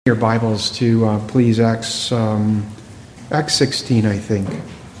Your Bibles to please Acts 16, I think.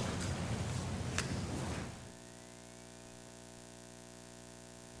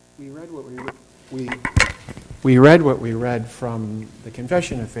 We read what we read from the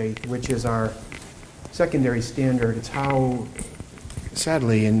Confession of Faith, which is our secondary standard. It's how,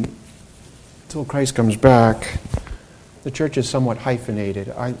 sadly, until Christ comes back, the church is somewhat hyphenated.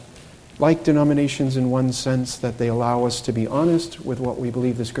 I like denominations in one sense that they allow us to be honest with what we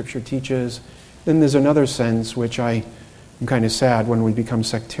believe the Scripture teaches. Then there's another sense which I am kind of sad when we become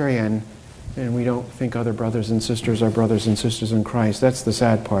sectarian and we don't think other brothers and sisters are brothers and sisters in Christ. That's the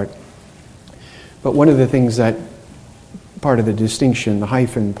sad part. But one of the things that, part of the distinction, the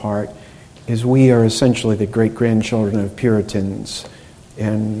hyphen part, is we are essentially the great-grandchildren of Puritans.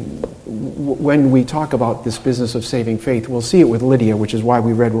 And when we talk about this business of saving faith, we'll see it with Lydia, which is why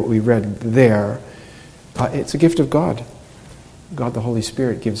we read what we read there. It's a gift of God. God the Holy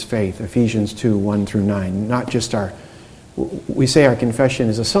Spirit gives faith, Ephesians 2, 1 through 9. Not just we say our confession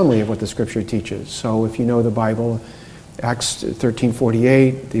is a summary of what the Scripture teaches. So if you know the Bible, Acts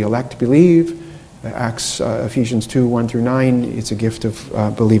 13:48, the elect believe. Ephesians 2, 1 through 9, it's a gift of,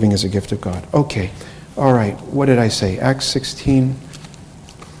 believing is a gift of God. Okay, all right, what did I say? Acts 16.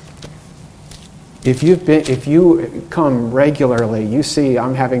 If you come regularly, you see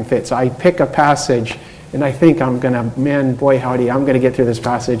I'm having fits. I pick a passage and I think I'm going to, man, boy howdy, I'm going to get through this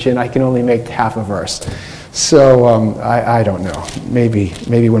passage and I can only make half a verse. So I don't know.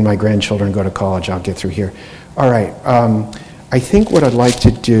 Maybe when my grandchildren go to college, I'll get through here. All right. I think what I'd like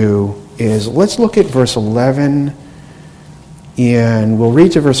to do is let's look at verse 11 and we'll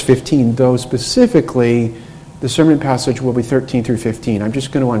read to verse 15, though specifically the sermon passage will be 13 through 15. I'm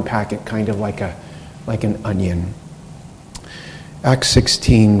just going to unpack it kind of like an onion. Acts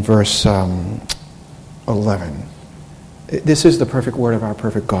 16, verse 11. This is the perfect word of our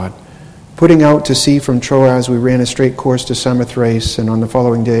perfect God. Putting out to sea from Troas, we ran a straight course to Samothrace, and on the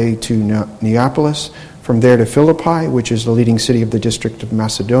following day to Neapolis, from there to Philippi, which is the leading city of the district of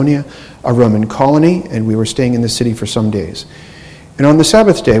Macedonia, a Roman colony, and we were staying in the city for some days. And on the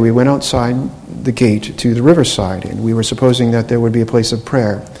Sabbath day, we went outside the gate to the riverside, and we were supposing that there would be a place of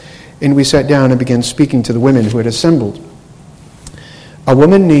prayer. And we sat down and began speaking to the women who had assembled. A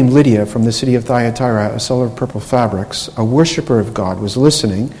woman named Lydia from the city of Thyatira, a seller of purple fabrics, a worshiper of God, was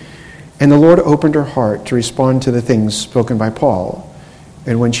listening, and the Lord opened her heart to respond to the things spoken by Paul.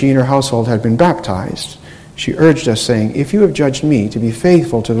 And when she and her household had been baptized, she urged us, saying, "If you have judged me to be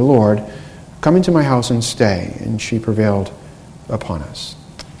faithful to the Lord, come into my house and stay." And she prevailed upon us.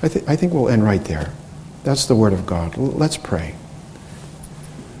 I think we'll end right there. That's the word of God. Let's pray.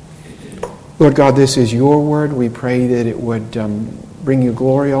 Lord God, this is your word. We pray that it would bring you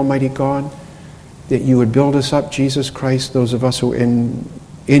glory, Almighty God, that you would build us up, Jesus Christ, those of us who are in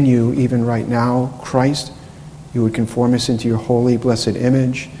you even right now, Christ. You would conform us into your holy, blessed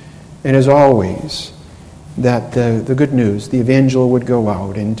image. And as always, that the good news, the evangel would go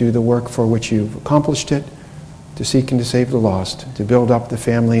out and do the work for which you've accomplished it, to seek and to save the lost, to build up the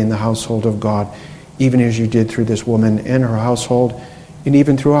family and the household of God, even as you did through this woman and her household, and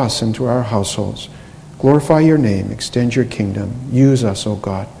even through us and through our households. Glorify your name, extend your kingdom. Use us, O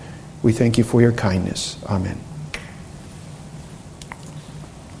God. We thank you for your kindness. Amen.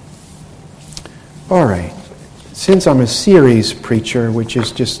 All right. Since I'm a series preacher, which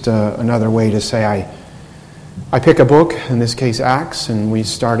is just another way to say I pick a book, in this case Acts, and we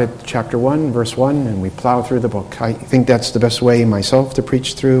start at chapter 1, verse 1, and we plow through the book. I think that's the best way myself to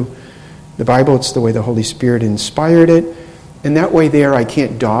preach through the Bible. It's the way the Holy Spirit inspired it. And that way there I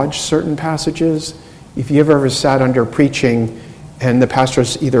can't dodge certain passages. If you ever sat under preaching and the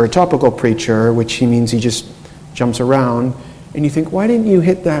pastor's either a topical preacher, which he means he just jumps around, and you think, why didn't you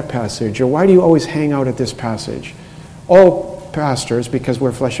hit that passage? Or why do you always hang out at this passage? All pastors, because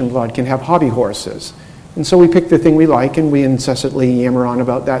we're flesh and blood, can have hobby horses. And so we pick the thing we like and we incessantly yammer on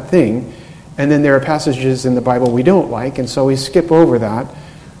about that thing. And then there are passages in the Bible we don't like, and so we skip over that.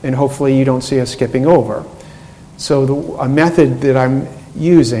 And hopefully you don't see us skipping over. So a method that I'm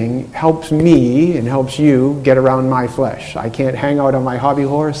using helps me and helps you get around my flesh. I can't hang out on my hobby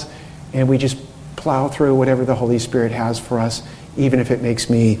horse, and we just plow through whatever the Holy Spirit has for us, even if it makes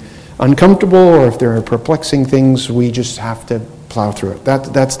me uncomfortable or if there are perplexing things, we just have to plow through it.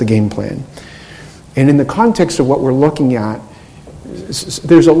 That's the game plan. And in the context of what we're looking at,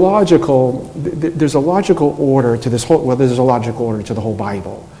 there's a logical order to this whole, there's a logical order to the whole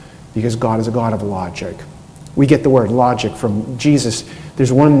Bible, because God is a God of logic. We get the word logic from Jesus.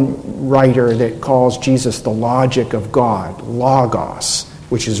 There's one writer that calls Jesus the logic of God, logos,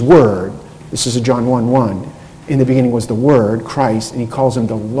 which is word. This is John 1:1. In the beginning was the Word, Christ, and he calls him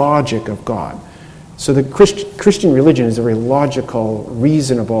the logic of God. So the Christian religion is a very logical,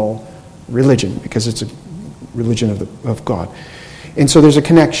 reasonable religion because it's a religion of God. And so there's a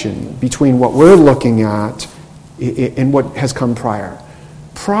connection between what we're looking at and what has come prior.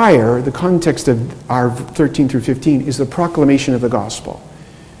 Prior, the context of our 13 through 15 is the proclamation of the gospel.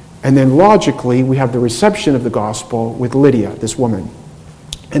 And then logically, we have the reception of the gospel with Lydia, this woman.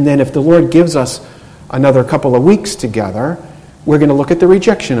 And then if the Lord gives us another couple of weeks together, we're going to look at the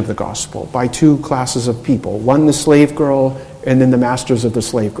rejection of the gospel by two classes of people. One, the slave girl, and then the masters of the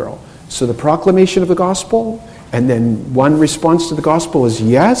slave girl. So the proclamation of the gospel, and then one response to the gospel is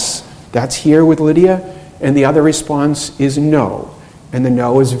yes, that's here with Lydia, and the other response is no. And the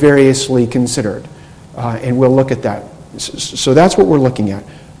no is variously considered. And we'll look at that. So that's what we're looking at.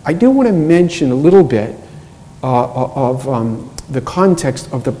 I do want to mention a little bit of the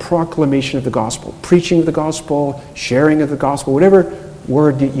context of the proclamation of the gospel, preaching of the gospel, sharing of the gospel, whatever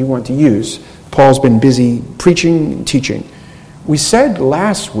word that you want to use. Paul's been busy preaching and teaching. We said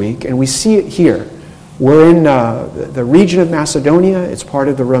last week, and we see it here, we're in the region of Macedonia. It's part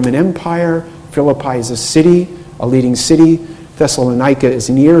of the Roman Empire. Philippi is a city, a leading city. Thessalonica is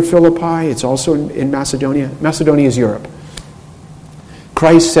near Philippi. It's also in Macedonia. Macedonia is Europe.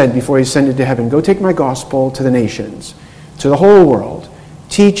 Christ said before he ascended to heaven, go take my gospel to the nations, to the whole world,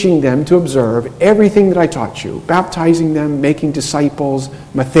 teaching them to observe everything that I taught you, baptizing them, making disciples,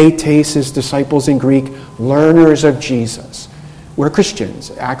 mathetes is disciples in Greek, learners of Jesus. We're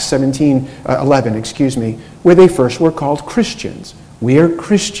Christians. Acts 11, where they first were called Christians. We are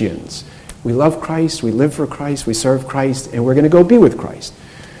Christians. We love Christ, we live for Christ, we serve Christ, and we're going to go be with Christ.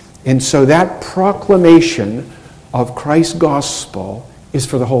 And so that proclamation of Christ's gospel is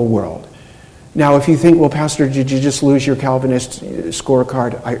for the whole world. Now, if you think, well, Pastor, did you just lose your Calvinist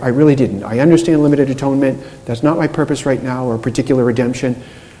scorecard? I really didn't. I understand limited atonement. That's not my purpose right now, or particular redemption.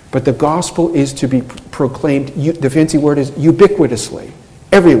 But the gospel is to be proclaimed, the fancy word is ubiquitously,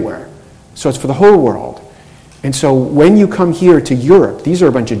 everywhere. So it's for the whole world. And so when you come here to Europe, these are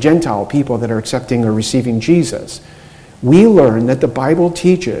a bunch of Gentile people that are accepting or receiving Jesus. We learn that the Bible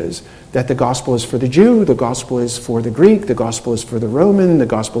teaches that the gospel is for the Jew, the gospel is for the Greek, the gospel is for the Roman, the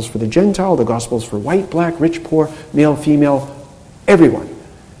gospel is for the Gentile, the gospel is for white, black, rich, poor, male, female, everyone.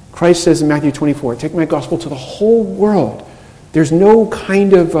 Christ says in Matthew 24, take my gospel to the whole world. There's no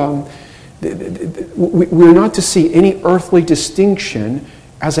kind of, we're not to see any earthly distinction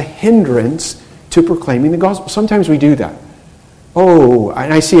as a hindrance to proclaiming the gospel. Sometimes we do that. Oh,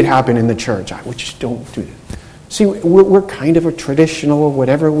 and I see it happen in the church. We just don't do that. See, we're kind of a traditional,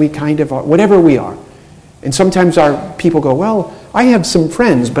 whatever we kind of are, whatever we are. And sometimes our people go, well, I have some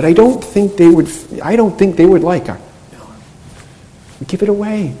friends, but I don't think they would like her. No. Give it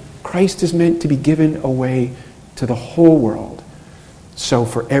away. Christ is meant to be given away to the whole world. So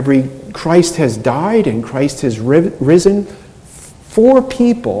Christ has died and Christ has risen for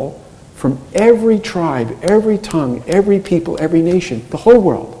people from every tribe, every tongue, every people, every nation, the whole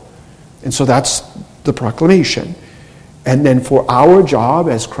world. And so that's the proclamation. And then for our job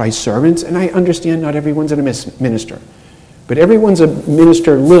as Christ's servants, and I understand not everyone's a minister, but everyone's a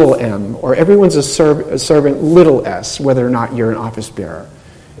minister little m, or everyone's a servant little s, whether or not you're an office bearer.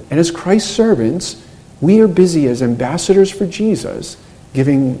 And as Christ's servants, we are busy as ambassadors for Jesus,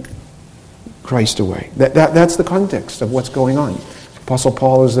 giving Christ away. That's the context of what's going on. Apostle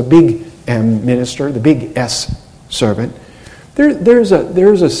Paul is the big M minister, the big S servant. There's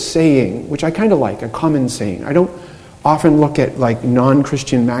a saying, which I kind of like, a common saying. I don't often look at like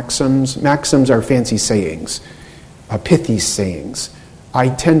non-Christian maxims. Maxims are fancy sayings, pithy sayings. I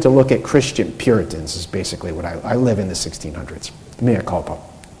tend to look at Christian Puritans is basically what I live in the 1600s. Mea culpa.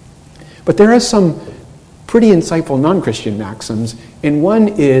 But there are some pretty insightful non-Christian maxims, and one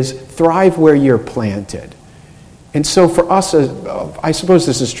is thrive where you're planted. And so for us, I suppose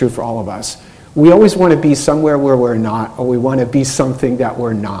this is true for all of us, we always want to be somewhere where we're not, or we want to be something that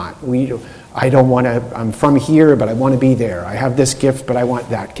we're not. I'm from here, but I want to be there. I have this gift, but I want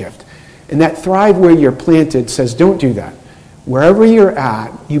that gift. And that thrive where you're planted says, don't do that. Wherever you're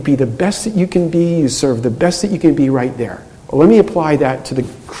at, you be the best that you can be, you serve the best that you can be right there. Well, let me apply that to the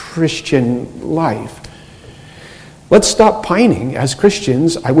Christian life. Let's stop pining as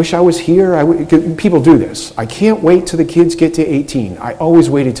Christians. I wish I was here. People do this. I can't wait till the kids get to 18. I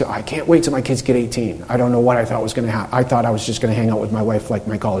can't wait till my kids get 18. I don't know what I thought was going to happen. I thought I was just going to hang out with my wife like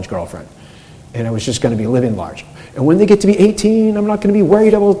my college girlfriend. And I was just going to be living large. And when they get to be 18, I'm not going to be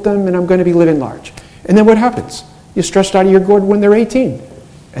worried about them, and I'm going to be living large. And then what happens? You're stressed out of your gourd when they're 18.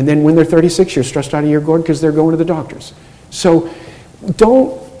 And then when they're 36, you're stressed out of your gourd because they're going to the doctors. So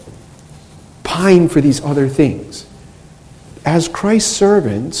don't time for these other things. As Christ's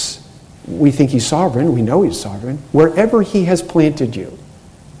servants, we think he's sovereign. We know he's sovereign. Wherever he has planted you,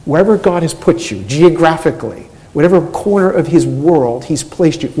 wherever God has put you geographically, whatever corner of his world he's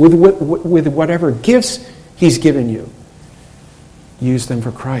placed you, with whatever gifts he's given you, use them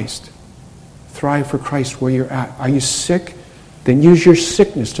for Christ. Thrive for Christ where you're at. Are you sick? Then use your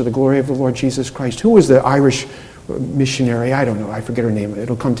sickness to the glory of the Lord Jesus Christ. Who was the Irish missionary? I don't know. I forget her name.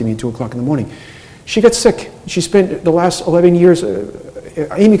 It'll come to me at 2 o'clock in the morning. She got sick. She spent the last 11 years,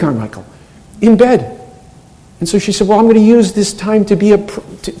 Amy Carmichael, in bed. And so she said, well, I'm going to use this time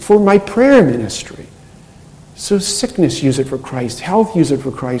for my prayer ministry. So sickness, use it for Christ. Health, use it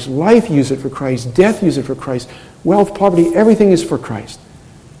for Christ. Life, use it for Christ. Death, use it for Christ. Wealth, poverty, everything is for Christ.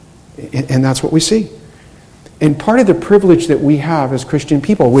 And that's what we see. And part of the privilege that we have as Christian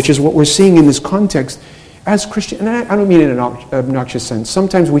people, which is what we're seeing in this context, as Christian, and I don't mean it in an obnoxious sense.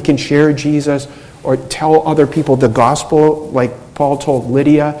 Sometimes we can share Jesus or tell other people the gospel, like Paul told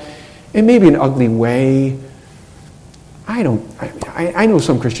Lydia, in maybe an ugly way. I know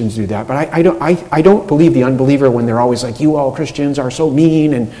some Christians do that, but I don't believe the unbeliever when they're always like, you all Christians are so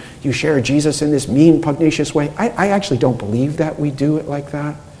mean and you share Jesus in this mean, pugnacious way. I actually don't believe that we do it like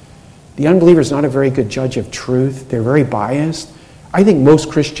that. The unbeliever is not a very good judge of truth. They're very biased. I think most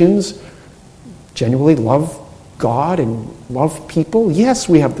Christians genuinely love God and love people. Yes,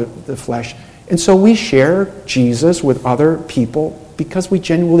 we have the flesh. And so we share Jesus with other people because we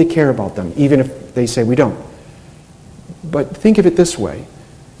genuinely care about them, even if they say we don't. But think of it this way.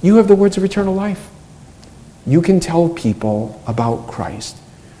 You have the words of eternal life. You can tell people about Christ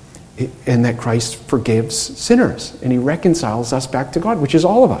and that Christ forgives sinners and he reconciles us back to God, which is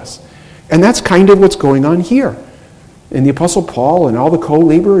all of us. And that's kind of what's going on here. And the Apostle Paul and all the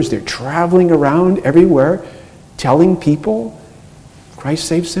co-laborers, they're traveling around everywhere telling people Christ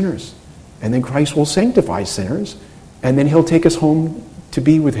saves sinners. And then Christ will sanctify sinners. And then he'll take us home to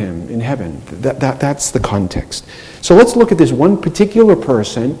be with him in heaven. That's the context. So let's look at this one particular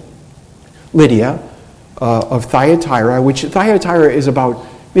person, Lydia, of Thyatira, which Thyatira is about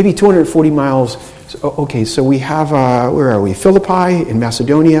maybe 240 miles. Okay, so we have, where are we? Philippi in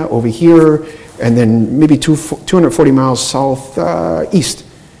Macedonia over here, and then maybe 240 miles southeast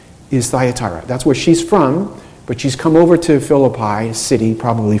is Thyatira. That's where she's from, but she's come over to Philippi city,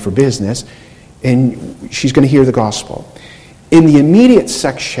 probably for business, and she's going to hear the gospel. In the immediate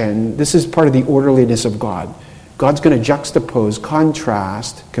section, this is part of the orderliness of God. God's going to juxtapose,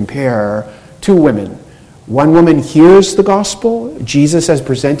 contrast, compare two women. One woman hears the gospel, Jesus has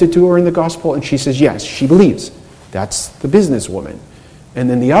presented to her in the gospel, and she says yes, she believes. That's the businesswoman. And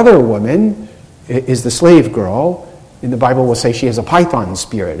then the other woman is the slave girl. In the Bible will say she has a python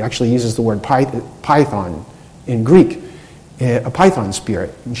spirit. It actually uses the word python in Greek, a python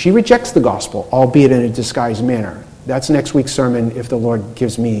spirit. And she rejects the gospel, albeit in a disguised manner. That's next week's sermon if the Lord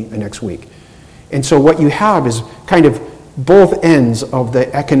gives me a next week. And so what you have is kind of both ends of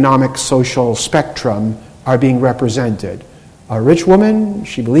the economic social spectrum are being represented. A rich woman,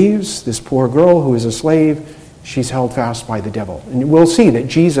 she believes. This poor girl who is a slave, she's held fast by the devil. And we'll see that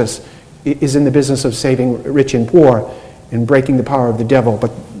Jesus is in the business of saving rich and poor and breaking the power of the devil,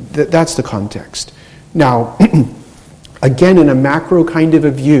 but that's the context. Now, again, in a macro kind of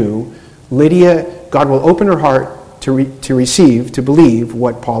a view, Lydia, God will open her heart to receive, to believe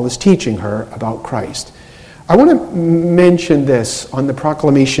what Paul is teaching her about Christ. I want to mention this on the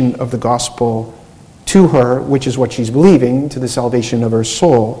proclamation of the gospel to her, which is what she's believing, to the salvation of her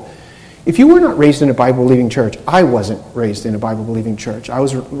soul. If you were not raised in a Bible-believing church, I wasn't raised in a Bible-believing church. I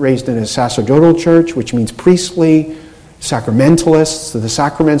was raised in a sacerdotal church, which means priestly, sacramentalists. So the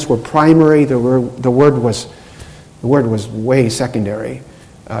sacraments were primary. The word was way secondary.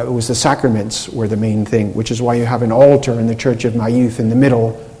 It was the sacraments were the main thing, which is why you have an altar in the Church of my youth in the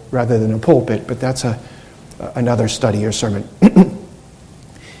middle rather than a pulpit. But that's another study or sermon.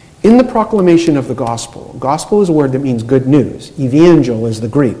 In the proclamation of the gospel is a word that means good news. Evangel is the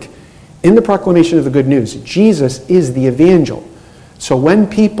Greek. In the proclamation of the good news, Jesus is the evangel. So when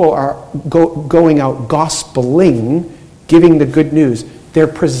people are going out gospeling, giving the good news, they're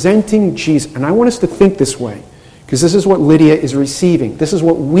presenting Jesus. And I want us to think this way, because this is what Lydia is receiving. This is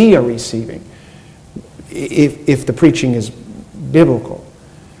what we are receiving, if the preaching is biblical.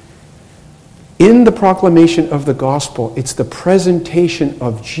 In the proclamation of the gospel, it's the presentation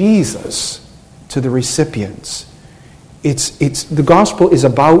of Jesus to the recipients. The gospel is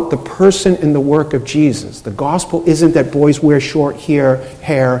about the person and the work of Jesus. The gospel isn't that boys wear short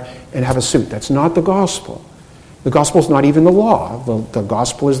hair and have a suit. That's not the gospel. The gospel is not even the law. The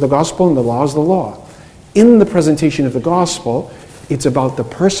gospel is the gospel and the law is the law. In the presentation of the gospel, it's about the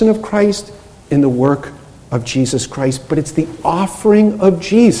person of Christ in the work of Jesus Christ, but it's the offering of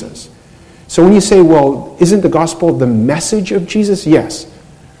Jesus. So when you say, well, isn't the gospel the message of Jesus? Yes.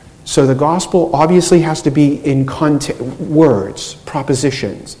 So the gospel obviously has to be in context, words,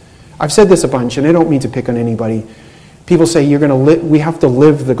 propositions. I've said this a bunch, and I don't mean to pick on anybody. People say we have to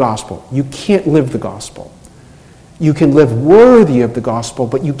live the gospel. You can't live the gospel. You can live worthy of the gospel,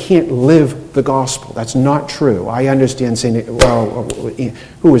 but you can't live the gospel. That's not true. I understand saying, well,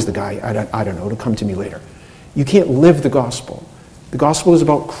 who is the guy? I don't know. It'll come to me later. You can't live the gospel. The gospel is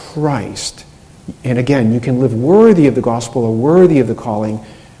about Christ. And again, you can live worthy of the gospel or worthy of the calling,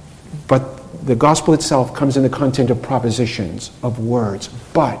 but the gospel itself comes in the content of propositions, of words.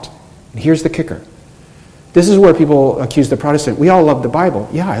 But, and here's the kicker. This is where people accuse the Protestant. We all love the Bible.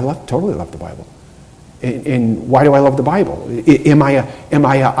 Yeah, I totally love the Bible. And why do I love the Bible? Am I an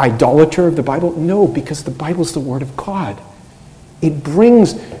idolater of the Bible? No, because the Bible is the Word of God. It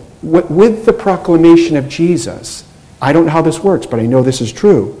brings, with the proclamation of Jesus, I don't know how this works, but I know this is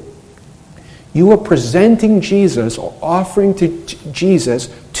true. You are presenting Jesus or offering to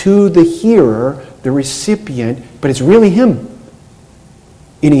Jesus to the hearer, the recipient, but it's really him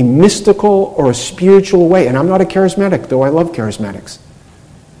in a mystical or a spiritual way. And I'm not a charismatic, though I love charismatics.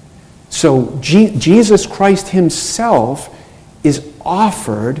 So Jesus Christ himself is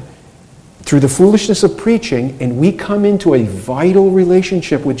offered through the foolishness of preaching, and we come into a vital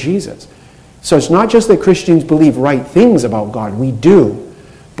relationship with Jesus. So it's not just that Christians believe right things about God. We do.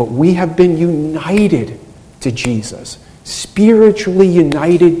 But we have been united to Jesus, spiritually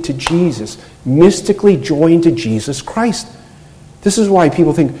united to Jesus, mystically joined to Jesus Christ. This is why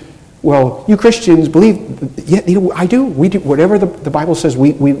people think, well, you Christians believe, yeah, I do. We do. Whatever the Bible says,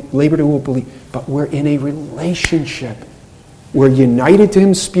 we labor to believe. But we're in a relationship. We're united to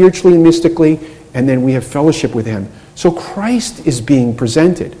him spiritually and mystically, and then we have fellowship with him. So Christ is being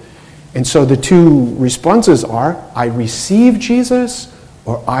presented. And so the two responses are, I receive Jesus,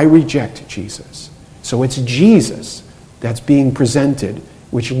 or I reject Jesus. So it's Jesus that's being presented,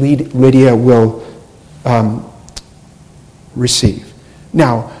 which Lydia will receive.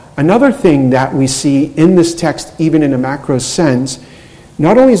 Now, another thing that we see in this text, even in a macro sense,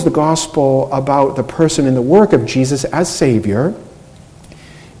 not only is the gospel about the person and the work of Jesus as Savior,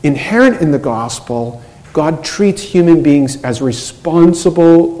 inherent in the gospel, God treats human beings as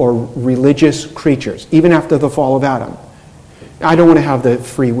responsible or religious creatures, even after the fall of Adam. I don't want to have the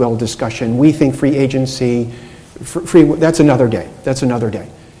free will discussion. We think free agency, that's another day. That's another day.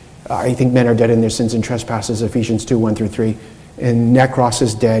 I think men are dead in their sins and trespasses, Ephesians 2, 1 through 3. And necros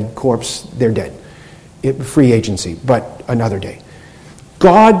is dead, corpse, they're dead. Free agency, but another day.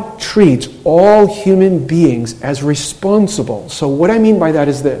 God treats all human beings as responsible. So what I mean by that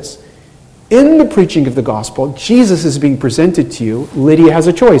is this. In the preaching of the gospel, Jesus is being presented to you. Lydia has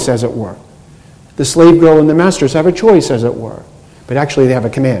a choice, as it were. The slave girl and the masters have a choice, as it were. But actually they have a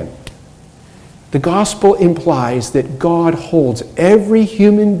command. The gospel implies that God holds every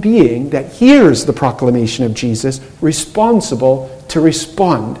human being that hears the proclamation of Jesus responsible to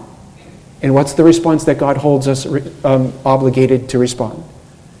respond. And what's the response that God holds us obligated to respond?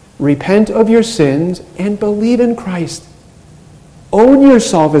 Repent of your sins and believe in Christ. Own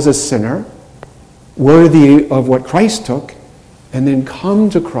yourself as a sinner, worthy of what Christ took, and then come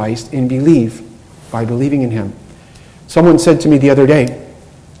to Christ and believe by believing in him. Someone said to me the other day,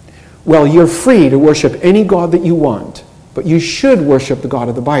 well, you're free to worship any God that you want, but you should worship the God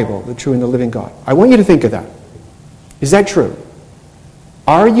of the Bible, the true and the living God. I want you to think of that. Is that true?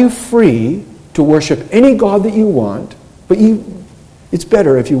 Are you free to worship any God that you want, but it's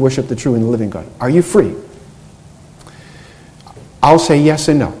better if you worship the true and the living God? Are you free? I'll say yes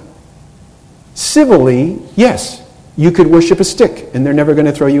and no. Civilly, yes. You could worship a stick, and they're never going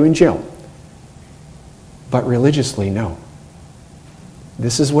to throw you in jail. But religiously, no.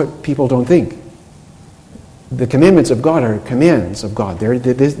 This is what people don't think. The commandments of God are commands of God.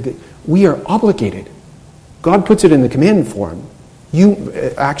 We are obligated. God puts it in the command form.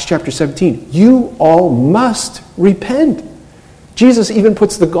 Acts chapter 17, you all must repent. Jesus even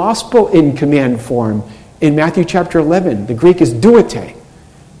puts the gospel in command form in Matthew chapter 11. The Greek is duete.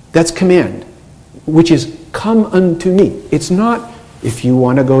 That's command, which is come unto me. It's not if you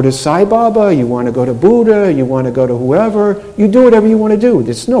want to go to Sai Baba, you want to go to Buddha, you want to go to whoever, you do whatever you want to do.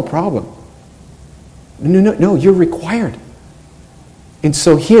 It's no problem. No, you're required. And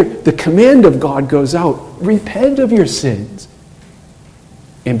so here, the command of God goes out. Repent of your sins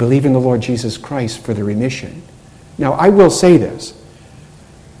and believe in the Lord Jesus Christ for the remission. Now, I will say this.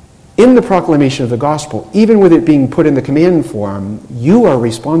 In the proclamation of the gospel, even with it being put in the command form, you are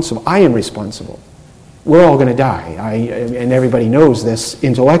responsible. I am responsible. We're all going to die. And everybody knows this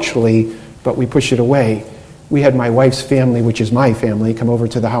intellectually but we push it away. We had my wife's family, which is my family, come over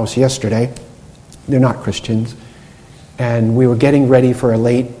to the house yesterday. They're not Christians. And we were getting ready for a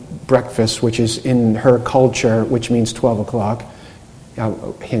late breakfast, which is in her culture, which means 12 o'clock.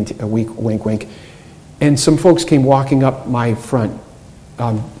 Hint, a wink, wink. And some folks came walking up my front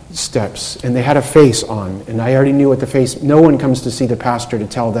steps, and they had a face on. And I already knew what the face, no one comes to see the pastor to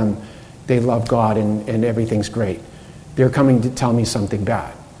tell them they love God and everything's great. They're coming to tell me something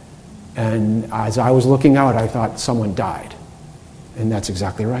bad. And as I was looking out, I thought someone died. And that's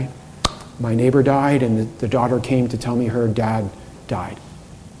exactly right. My neighbor died, and the daughter came to tell me her dad died.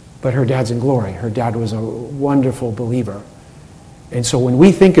 But her dad's in glory. Her dad was a wonderful believer. And so when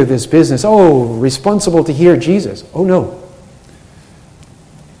we think of this business, responsible to hear Jesus. Oh, no.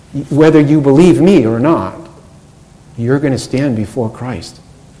 Whether you believe me or not, you're going to stand before Christ.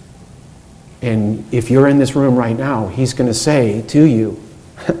 And if you're in this room right now, he's going to say to you,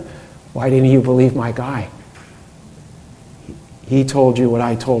 why didn't you believe my guy? He told you what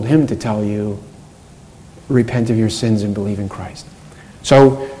I told him to tell you. Repent of your sins and believe in Christ.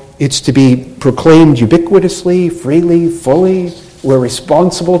 So it's to be proclaimed ubiquitously, freely, fully. We're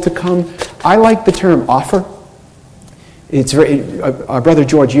responsible to come. I like the term offer. It's our brother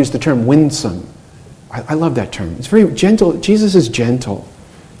George used the term winsome. I love that term. It's very gentle. Jesus is gentle.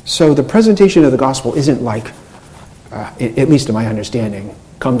 So the presentation of the gospel isn't like, at least in my understanding,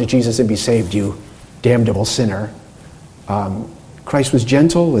 come to Jesus and be saved, you damnable sinner. Christ was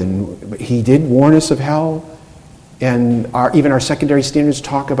gentle, and he did warn us of hell. And even our secondary standards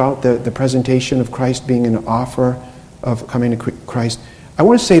talk about the presentation of Christ being an offer of coming to Christ. I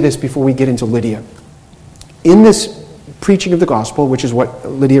want to say this before we get into Lydia. In this preaching of the gospel, which is what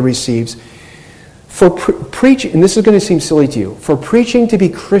Lydia receives, for preaching, and this is going to seem silly to you, for preaching to be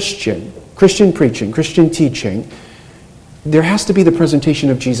Christian preaching, Christian teaching, there has to be the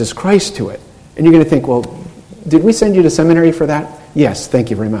presentation of Jesus Christ to it. And you're going to think, well, did we send you to seminary for that? Yes, thank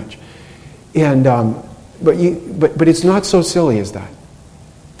you very much. And but it's not so silly as that.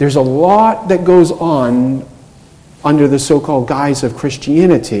 There's a lot that goes on under the so-called guise of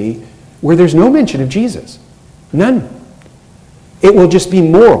Christianity where there's no mention of Jesus. None. It will just be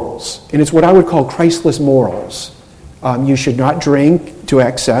morals, and it's what I would call Christless morals. You should not drink to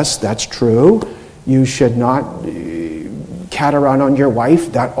excess, that's true. You should not cat around on your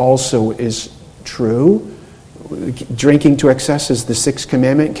wife, that also is true. Drinking to excess is the sixth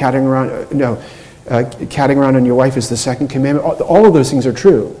commandment. Catting around on your wife is the second commandment. All of those things are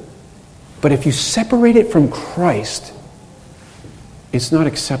true. But if you separate it from Christ, it's not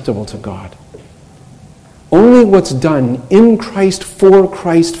acceptable to God. Only what's done in Christ, for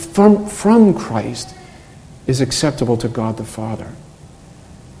Christ, from Christ, is acceptable to God the Father.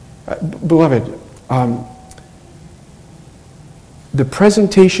 Beloved, the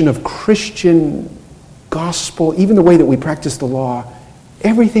presentation of Christian gospel, even the way that we practice the law,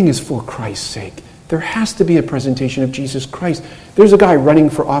 everything is for Christ's sake. There has to be a presentation of Jesus Christ. There's a guy running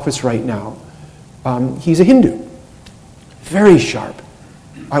for office right now. He's a Hindu. Very sharp.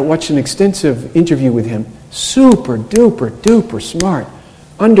 I watched an extensive interview with him. Super duper duper smart.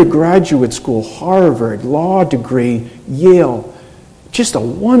 Undergraduate school, Harvard, law degree, Yale. Just a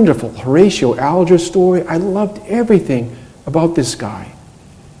wonderful Horatio Alger story. I loved everything about this guy.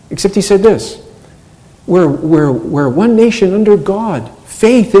 Except he said this: we're one nation under God,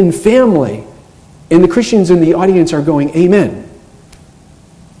 faith and family. And the Christians in the audience are going, amen.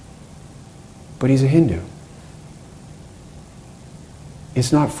 But he's a Hindu.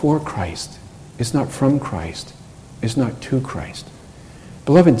 It's not for Christ. It's not from Christ. It's not to Christ.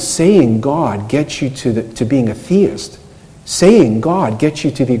 Beloved, saying God gets you to being a theist. Saying God gets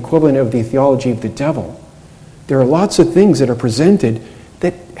you to the equivalent of the theology of the devil. There are lots of things that are presented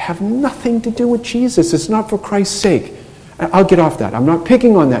that have nothing to do with Jesus. It's not for Christ's sake. I'll get off that. I'm not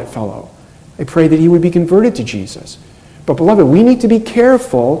picking on that fellow. I pray that he would be converted to Jesus. But beloved, we need to be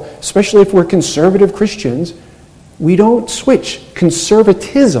careful, especially if we're conservative Christians. We don't switch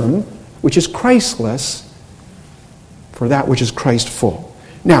conservatism, which is Christless, for that which is Christful.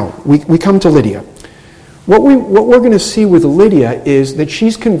 Now, we come to Lydia. What we're going to see with Lydia is that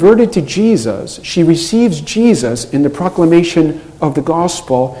she's converted to Jesus. She receives Jesus in the proclamation of the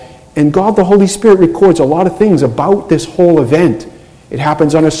gospel, and God the Holy Spirit records a lot of things about this whole event. It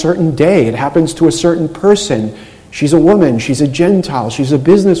happens on a certain day. It happens to a certain person. She's a woman. She's a Gentile. She's a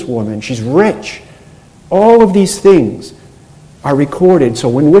businesswoman. She's rich. All of these things are recorded. So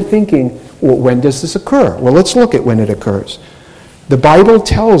when we're thinking, well, when does this occur? Well, let's look at when it occurs. The Bible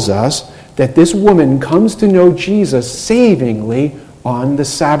tells us that this woman comes to know Jesus savingly on the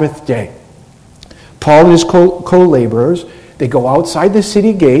Sabbath day. Paul and his co-laborers, They go outside the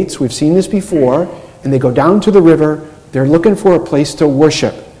city gates, we've seen this before, and they go down to the river. They're looking for a place to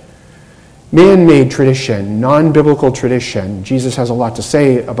worship. Man-made tradition, non-biblical tradition. Jesus has a lot to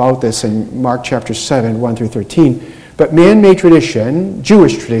say about this in Mark chapter 7, 1 through 13. But man-made tradition,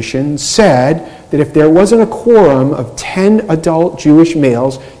 Jewish tradition, said that if there wasn't a quorum of 10 adult Jewish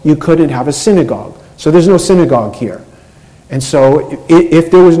males, you couldn't have a synagogue. So there's no synagogue here. And so if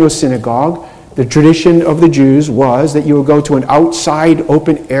there was no synagogue, the tradition of the Jews was that you would go to an outside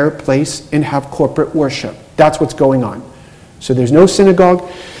open-air place and have corporate worship. That's what's going on. So there's no synagogue,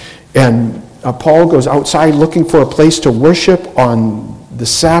 and Paul goes outside looking for a place to worship on the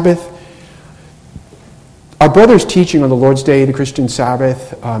Sabbath. Our brother's teaching on the Lord's Day, the Christian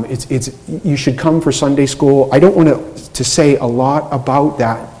Sabbath, you should come for Sunday school. I don't want to say a lot about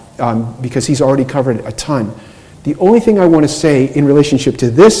that because he's already covered a ton. The only thing I want to say in relationship to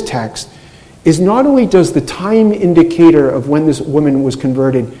this text is not only does the time indicator of when this woman was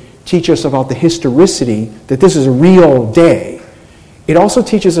converted teach us about the historicity, that this is a real day, it also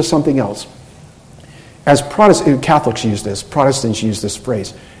teaches us something else. As Catholics use this, Protestants use this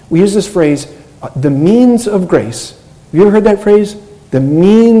phrase. We use this phrase, the means of grace. Have you ever heard that phrase? The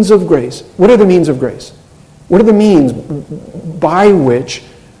means of grace. What are the means of grace? What are the means by which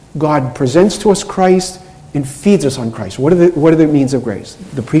God presents to us Christ and feeds us on Christ? What are the means of grace?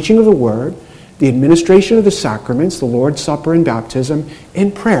 The preaching of the Word, the administration of the sacraments, the Lord's Supper and baptism,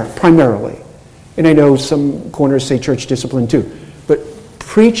 and prayer, primarily. And I know some corners say church discipline too. But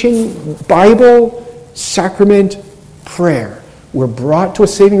preaching, Bible, sacrament, prayer. We're brought to a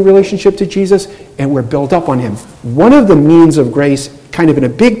saving relationship to Jesus, and we're built up on Him. One of the means of grace, kind of in a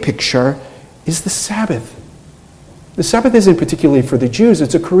big picture, is the Sabbath. The Sabbath isn't particularly for the Jews.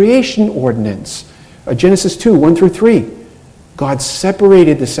 It's a creation ordinance. Genesis 2, 1 through 3. God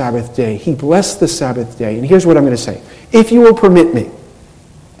separated the Sabbath day. He blessed the Sabbath day. And here's what I'm going to say. If you will permit me,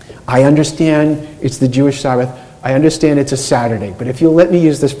 I understand it's the Jewish Sabbath. I understand it's a Saturday. But if you'll let me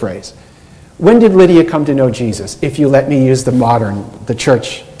use this phrase. When did Lydia come to know Jesus? If you let me use the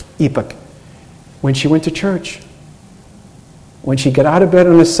church epoch. When she went to church. When she got out of bed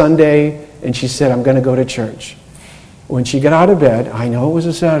on a Sunday and she said, I'm going to go to church. When she got out of bed, I know it was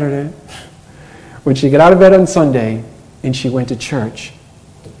a Saturday. When she got out of bed on Sunday and she went to church,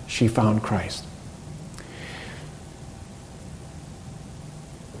 she found Christ.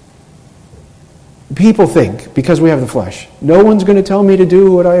 People think, because we have the flesh, no one's going to tell me to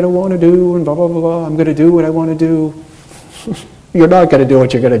do what I don't want to do, and blah, blah, blah, blah. I'm going to do what I want to do. You're not going to do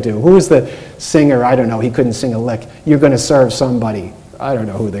what you're going to do. Who is the singer? I don't know. He couldn't sing a lick. You're going to serve somebody. I don't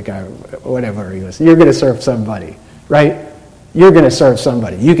know who the guy, whatever he was. You're going to serve somebody, right? You're going to serve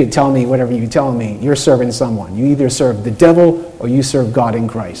somebody. You can tell me whatever you tell me. You're serving someone. You either serve the devil or you serve God in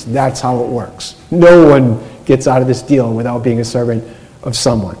Christ. That's how it works. No one gets out of this deal without being a servant of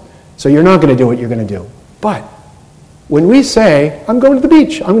someone. So you're not going to do what you're going to do. But when we say, I'm going to the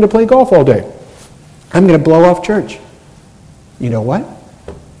beach, I'm going to play golf all day, I'm going to blow off church, you know what?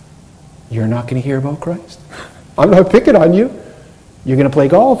 You're not going to hear about Christ. I'm not picking on you. You're going to play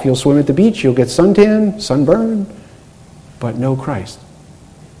golf, you'll swim at the beach, you'll get suntan, sunburn, but no Christ.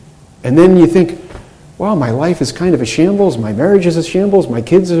 And then you think, wow, my life is kind of a shambles, my marriage is a shambles, my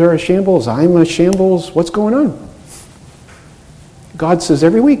kids are a shambles, I'm a shambles, what's going on? God says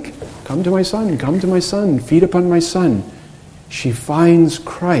every week, come to my son, feed upon my son. She finds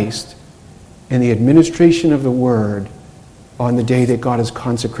Christ in the administration of the Word on the day that God has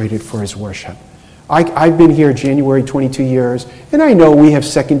consecrated for His worship. I've been here January 22 years, and I know we have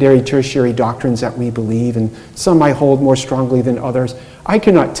secondary, tertiary doctrines that we believe, and some I hold more strongly than others. I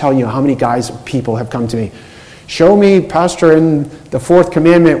cannot tell you how many people have come to me. Show me, Pastor, in the fourth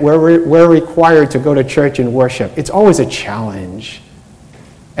commandment where we're required to go to church and worship. It's always a challenge.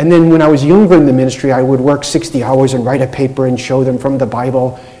 And then when I was younger in the ministry, I would work 60 hours and write a paper and show them from the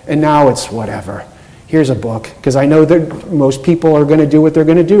Bible. And now it's whatever. Here's a book. Because I know that most people are going to do what they're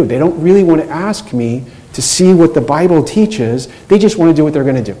going to do. They don't really want to ask me to see what the Bible teaches. They just want to do what they're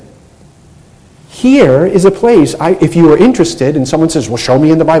going to do. Here is a place, if you are interested, and someone says, well, show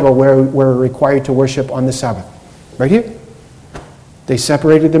me in the Bible where we're required to worship on the Sabbath. Right here. They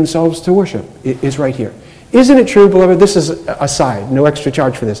separated themselves to worship. It is right here. Isn't it true, beloved, this is aside, no extra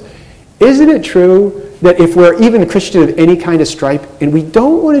charge for this. Isn't it true that if we're even a Christian of any kind of stripe, and we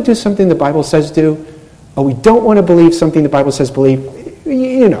don't want to do something the Bible says do, or we don't want to believe something the Bible says believe,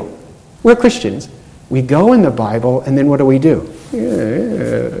 you know, we're Christians. We go in the Bible, and then what do?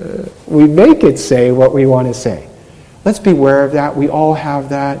 We make it say what we want to say. Let's beware of that. We all have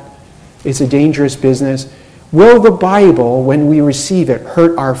that. It's a dangerous business. Will the Bible, when we receive it,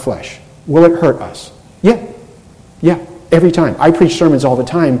 hurt our flesh? Will it hurt us? Yeah. Every time. I preach sermons all the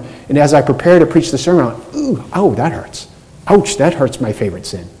time, and as I prepare to preach the sermon, I'm like, ooh, oh, that hurts. Ouch, that hurts my favorite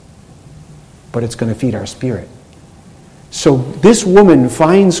sin. But it's going to feed our spirit. So this woman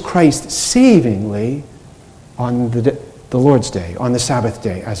finds Christ savingly on the Lord's Day, on the Sabbath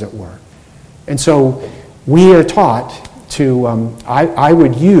day, as it were. And so we are taught to, I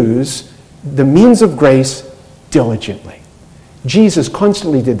would use the means of grace diligently. Jesus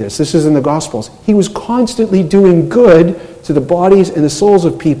constantly did this. This is in the Gospels. He was constantly doing good to the bodies and the souls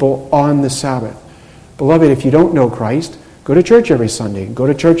of people on the Sabbath. Beloved, if you don't know Christ, go to church every Sunday. Go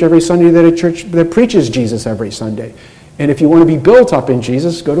to church every Sunday that preaches Jesus every Sunday. And if you want to be built up in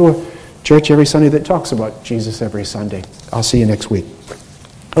Jesus, go to a church every Sunday that talks about Jesus every Sunday. I'll see you next week.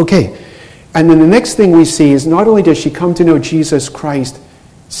 Okay. And then the next thing we see is not only does she come to know Jesus Christ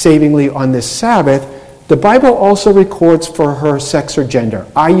savingly on this Sabbath, the Bible also records for her sex or gender.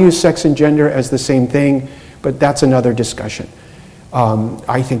 I use sex and gender as the same thing, but that's another discussion.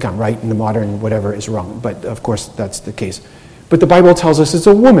 I think I'm right and the modern whatever is wrong, but of course that's the case. But the Bible tells us it's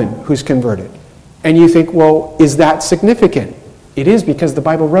a woman who's converted. And you think, well, is that significant? It is, because the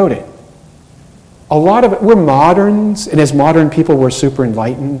Bible wrote it. A lot of it, we're moderns, and as modern people, we're super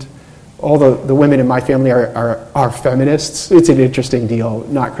enlightened. All the women in my family are feminists. It's an interesting deal,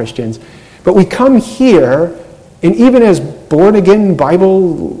 not Christians. But we come here, and even as born-again,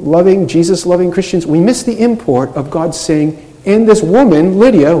 Bible-loving, Jesus-loving Christians, we miss the import of God saying, and this woman,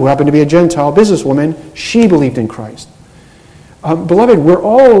 Lydia, who happened to be a Gentile businesswoman, she believed in Christ. Beloved, we're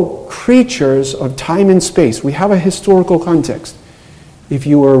all creatures of time and space. We have a historical context. If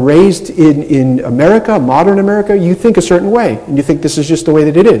you were raised in America, modern America, you think a certain way, and you think this is just the way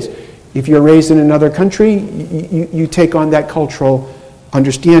that it is. If you're raised in another country, you take on that cultural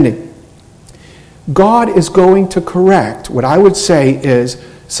understanding. God is going to correct what I would say is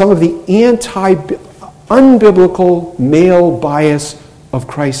some of the unbiblical male bias of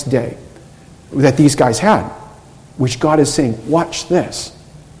Christ's day that these guys had, which God is saying, watch this.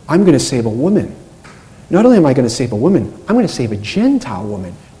 I'm going to save a woman. Not only am I going to save a woman, I'm going to save a Gentile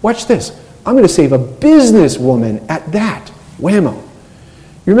woman. Watch this. I'm going to save a businesswoman at that. Whammo.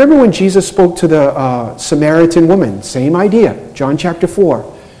 You remember when Jesus spoke to the Samaritan woman? Same idea. John chapter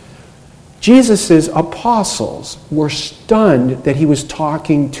 4. Jesus' apostles were stunned that he was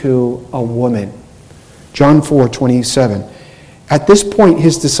talking to a woman. John 4:27. At this point,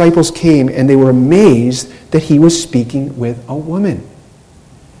 his disciples came and they were amazed that he was speaking with a woman.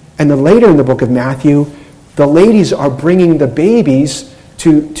 And then later in the book of Matthew, the ladies are bringing the babies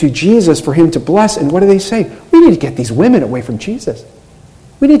to Jesus for him to bless. And what do they say? We need to get these women away from Jesus.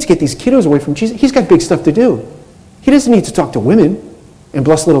 We need to get these kiddos away from Jesus. He's got big stuff to do. He doesn't need to talk to women and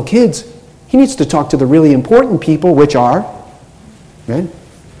bless little kids. He needs to talk to the really important people, which are men.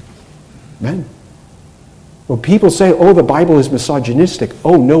 Men. Well, people say, oh, the Bible is misogynistic.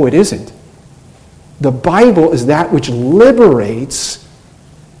 Oh, no, it isn't. The Bible is that which liberates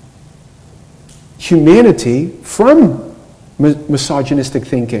humanity from misogynistic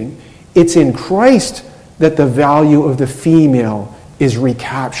thinking. It's in Christ that the value of the female is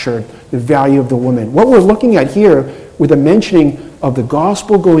recaptured, the value of the woman. What we're looking at here with the mentioning of the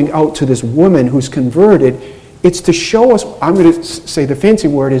gospel going out to this woman who's converted, it's to show us, I'm going to say the fancy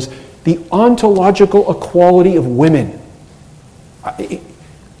word is, the ontological equality of women.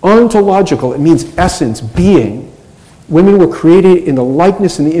 Ontological, it means essence, being. Women were created in the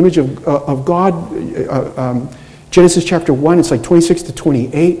likeness and the image of God. Genesis chapter 1, it's like 26 to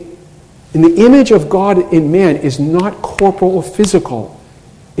 28. And the image of God in man is not corporal or physical.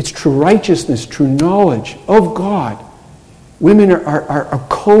 It's true righteousness, true knowledge of God. Women are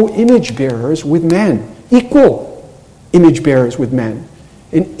co-image bearers with men, equal image bearers with men.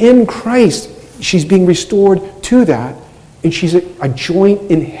 And in Christ, she's being restored to that, and she's a joint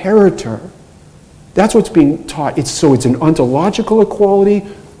inheritor. That's what's being taught. It's an ontological equality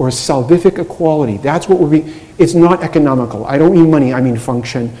or a salvific equality. That's what it's not economical. I don't mean money, I mean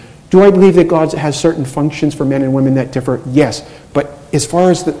function. Do I believe that God has certain functions for men and women that differ? Yes. But as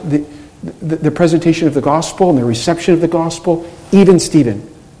far as the presentation of the gospel and the reception of the gospel, even Stephen,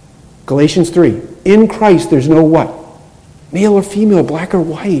 Galatians 3, in Christ there's no what? Male or female, black or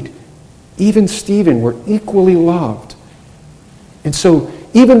white. Even Stephen, we're equally loved. And so,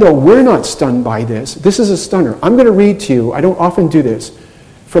 even though we're not stunned by this is a stunner. I'm going to read to you, I don't often do this,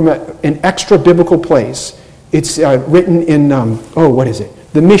 from an extra biblical place. It's written in,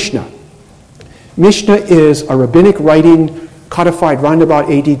 the Mishnah. Mishnah is a rabbinic writing codified round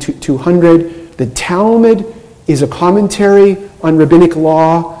about AD 200. The Talmud is a commentary on rabbinic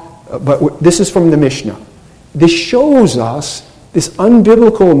law, but this is from the Mishnah. This shows us this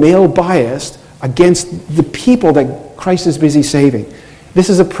unbiblical male bias against the people that Christ is busy saving. This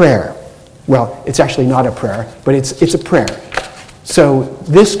is a prayer. Well, it's actually not a prayer, but it's a prayer. So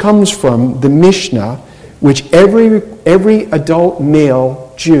this comes from the Mishnah, which every adult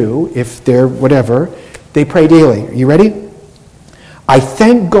male Jew, if they're whatever, they pray daily. Are you ready? I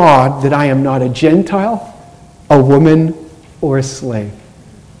thank God that I am not a Gentile, a woman, or a slave.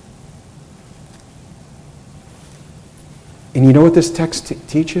 And you know what this text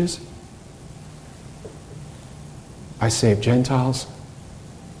teaches? I save Gentiles.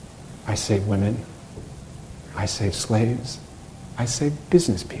 I save women. I save slaves. I save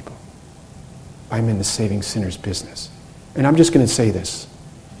business people. I'm in the saving sinners business. And I'm just going to say this.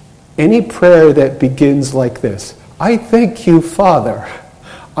 Any prayer that begins like this, I thank you, Father.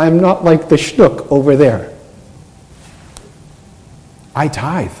 I'm not like the schnook over there. I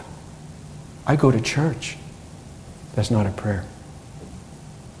tithe. I go to church. That's not a prayer.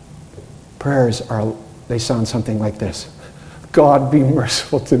 Prayers they sound something like this. God, be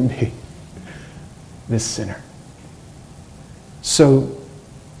merciful to me, this sinner. So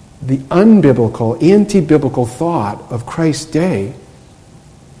the unbiblical, anti-biblical thought of Christ's day,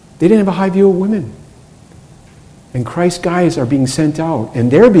 they didn't have a high view of women. And Christ's guys are being sent out, and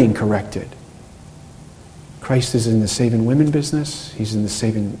they're being corrected. Christ is in the saving women business. He's in the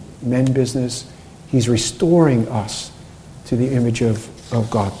saving men business. He's restoring us to the image of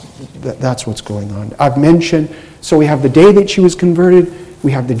God. That's what's going on. I've mentioned, so we have the day that she was converted.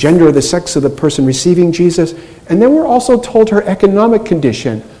 We have the gender or the sex of the person receiving Jesus. And then we're also told her economic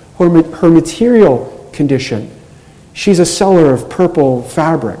condition, her material condition. She's a seller of purple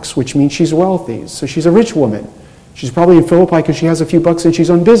fabrics, which means she's wealthy. So she's a rich woman. She's probably in Philippi because she has a few bucks and she's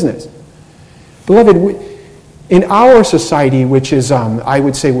on business. Beloved, in our society, which is, I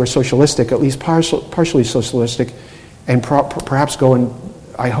would say we're socialistic, at least partially socialistic, and perhaps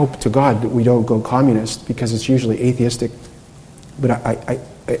I hope to God that we don't go communist because it's usually atheistic, but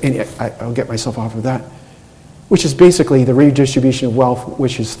I'll get myself off of that, which is basically the redistribution of wealth,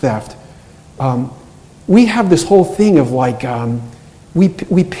 which is theft. We have this whole thing of like, we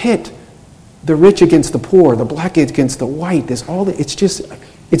pit the rich against the poor, the black against the white.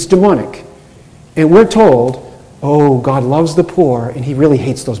 It's demonic. And we're told, oh, God loves the poor, and he really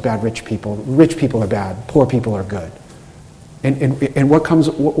hates those bad rich people. Rich people are bad, poor people are good. And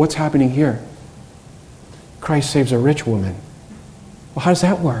what's happening here? Christ saves a rich woman. Well, how does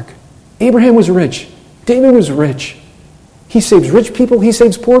that work? Abraham was rich. David was rich. He saves rich people, he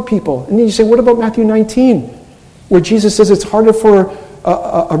saves poor people. And then you say, what about Matthew 19? Where Jesus says it's harder for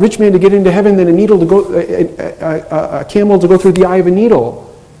a rich man to get into heaven than a camel to go through the eye of a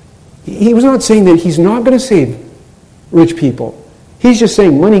needle. He was not saying that he's not going to save rich people. He's just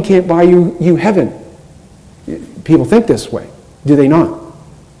saying money can't buy you heaven. People think this way. Do they not?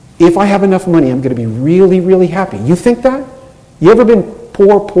 If I have enough money, I'm going to be really, really happy. You think that? You ever been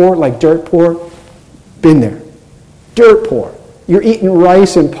poor, like dirt poor? Been there. Dirt poor. You're eating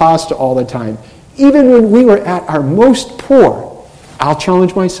rice and pasta all the time. Even when we were at our most poor, I'll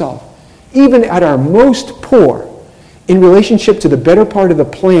challenge myself, even at our most poor, in relationship to the better part of the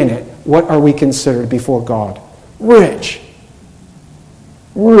planet, what are we considered before God? Rich.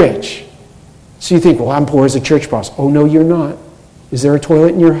 Rich. So you think, well, I'm poor as a church boss. Oh, no, you're not. Is there a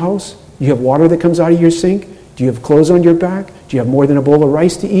toilet in your house? Do you have water that comes out of your sink? Do you have clothes on your back? Do you have more than a bowl of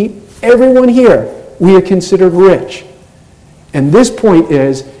rice to eat? Everyone here, we are considered rich. And this point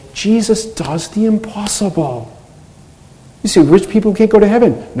is, Jesus does the impossible. You see, rich people can't go to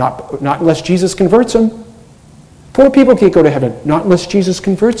heaven. Not unless Jesus converts them. Poor people can't go to heaven. Not unless Jesus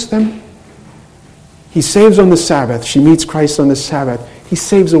converts them. He saves on the Sabbath. She meets Christ on the Sabbath. He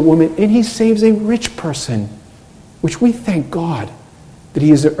saves a woman, and he saves a rich person, which we thank God that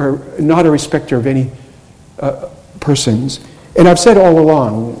he is not a respecter of any persons. And I've said all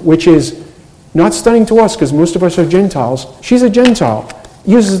along, which is not stunning to us because most of us are Gentiles. She's a Gentile.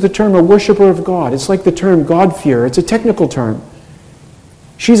 Uses the term a worshiper of God. It's like the term God-fearer. It's a technical term.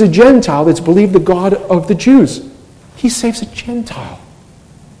 She's a Gentile that's believed the God of the Jews. He saves a Gentile.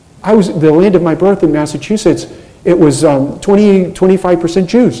 The land of my birth in Massachusetts, it was 25%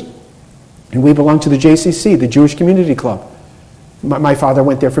 Jews. And we belonged to the JCC, the Jewish Community Club. My father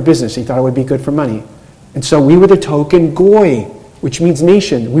went there for business. He thought it would be good for money. And so we were the token Goy, which means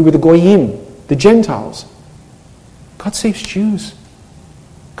nation. We were the Goyim, the Gentiles. God saves Jews.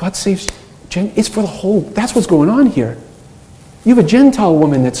 God saves, it's for the whole, that's what's going on here. You have a Gentile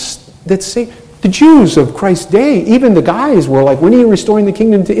woman that's saved. The Jews of Christ's day, even the guys were like, when are you restoring the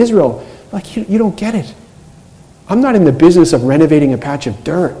kingdom to Israel? Like, you don't get it. I'm not in the business of renovating a patch of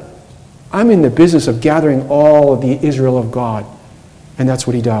dirt. I'm in the business of gathering all of the Israel of God. And that's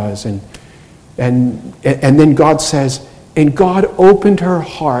what he does. And And then God says, and God opened her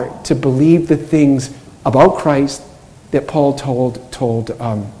heart to believe the things about Christ that Paul told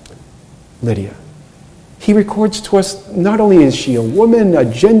Lydia. He records to us, not only is she a woman, a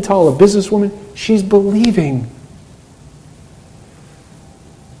Gentile, a businesswoman, she's believing.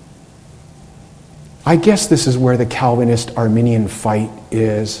 I guess this is where the Calvinist Arminian fight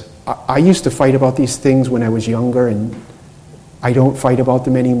is. I used to fight about these things when I was younger, and I don't fight about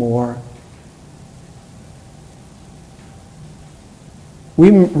them anymore.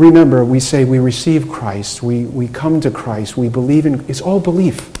 We say we receive Christ, we come to Christ, we believe in, it's all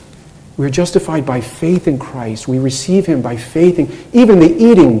belief. We're justified by faith in Christ. We receive him by faith in, even the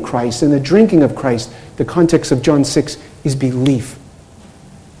eating Christ and the drinking of Christ, the context of John 6 is belief.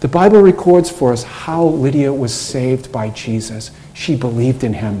 The Bible records for us how Lydia was saved by Jesus. She believed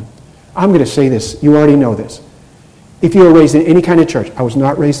in him. I'm going to say this, you already know this. If you were raised in any kind of church, I was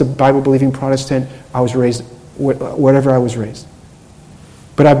not raised a Bible-believing Protestant, I was raised whatever I was raised.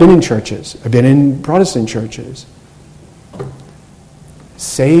 But I've been in churches. I've been in Protestant churches.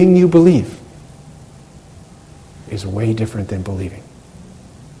 Saying you believe is way different than believing.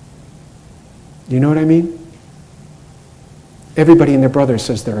 Do you know what I mean? Everybody and their brother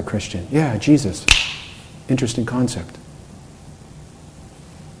says they're a Christian. Yeah, Jesus. Interesting concept.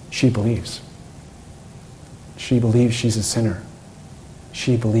 She believes. She believes she's a sinner.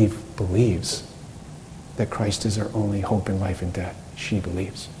 She believes that Christ is her only hope in life and death. She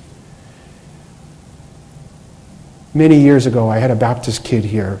believes. Many years ago, I had a Baptist kid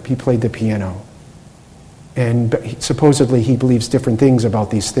here. He played the piano. And supposedly he believes different things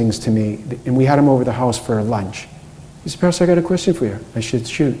about these things to me. And we had him over the house for lunch. He said, Pastor, I got a question for you. I said,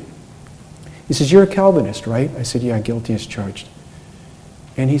 shoot. He says, you're a Calvinist, right? I said, yeah, guilty as charged.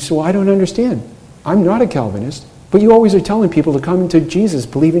 And he said, well, I don't understand. I'm not a Calvinist, but you always are telling people to come to Jesus,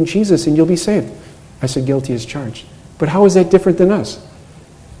 believe in Jesus, and you'll be saved. I said, guilty as charged. But how is that different than us?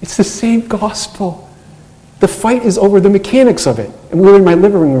 It's the same gospel. The fight is over the mechanics of it. And we were in my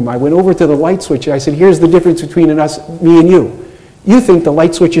living room. I went over to the light switch and I said, here's the difference between us, me and you. You think the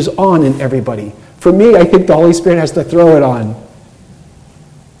light switch is on in everybody. For me, I think the Holy Spirit has to throw it on.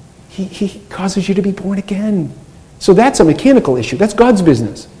 He causes you to be born again. So that's a mechanical issue. That's God's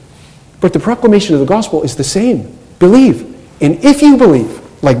business. But the proclamation of the gospel is the same. Believe. And if you believe,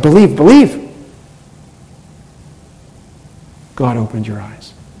 like believe, God opened your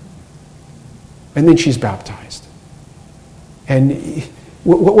eyes. And then she's baptized. And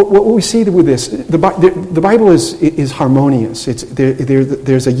what we see with this, the Bible is harmonious.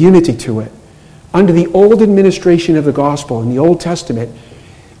 There's a unity to it. Under the old administration of the gospel in the Old Testament,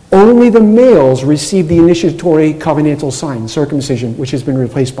 only the males received the initiatory covenantal sign, circumcision, which has been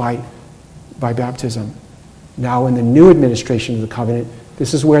replaced by baptism. Now in the new administration of the covenant,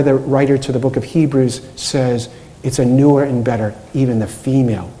 this is where the writer to the book of Hebrews says it's a newer and better. Even the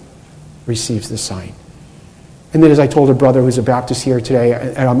female receives the sign. And then as I told a brother who's a Baptist here today,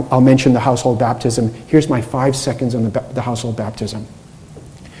 and I'll mention the household baptism, here's my 5 seconds on the household baptism.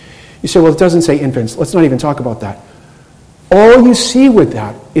 You say, well, it doesn't say infants. Let's not even talk about that. All you see with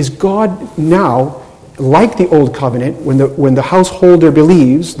that is God now, like the old covenant, when the householder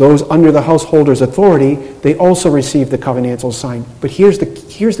believes, those under the householder's authority, they also receive the covenantal sign. But here's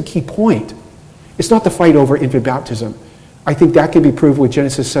the key point. It's not the fight over infant baptism. I think that can be proved with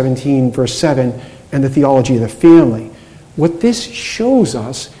Genesis 17, verse 7, and the theology of the family. What this shows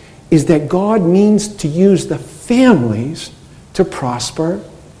us is that God means to use the families to prosper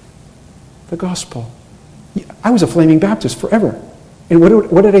the gospel. I was a flaming Baptist forever. And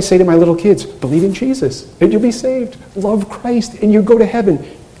what did I say to my little kids? Believe in Jesus, and you'll be saved. Love Christ, and you go to heaven.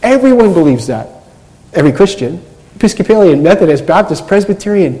 Everyone believes that. Every Christian, Episcopalian, Methodist, Baptist,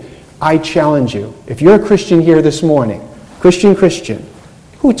 Presbyterian. I challenge you. If you're a Christian here this morning, Christian,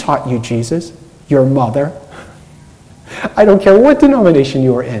 who taught you Jesus? Your mother. I don't care what denomination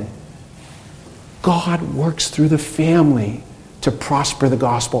you are in. God works through the family to prosper the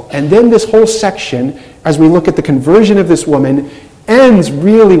gospel. And then this whole section, as we look at the conversion of this woman, ends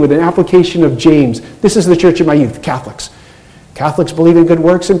really with an application of James. This is the church of my youth, Catholics. Catholics believe in good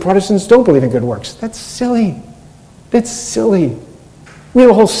works and Protestants don't believe in good works. That's silly. That's silly. We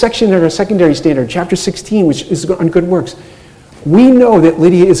have a whole section in our secondary standard, chapter 16, which is on good works. We know that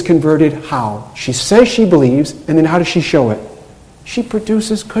Lydia is converted how? She says she believes, and then how does she show it? She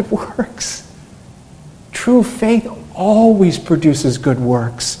produces good works. True faith always produces good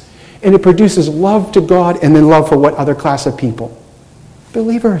works. And it produces love to God and then love for what other class of people?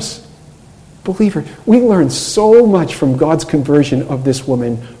 Believers. We learn so much from God's conversion of this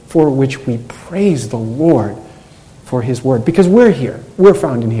woman, for which we praise the Lord for his word. Because we're here. We're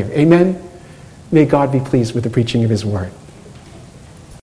found in here. Amen? May God be pleased with the preaching of his word.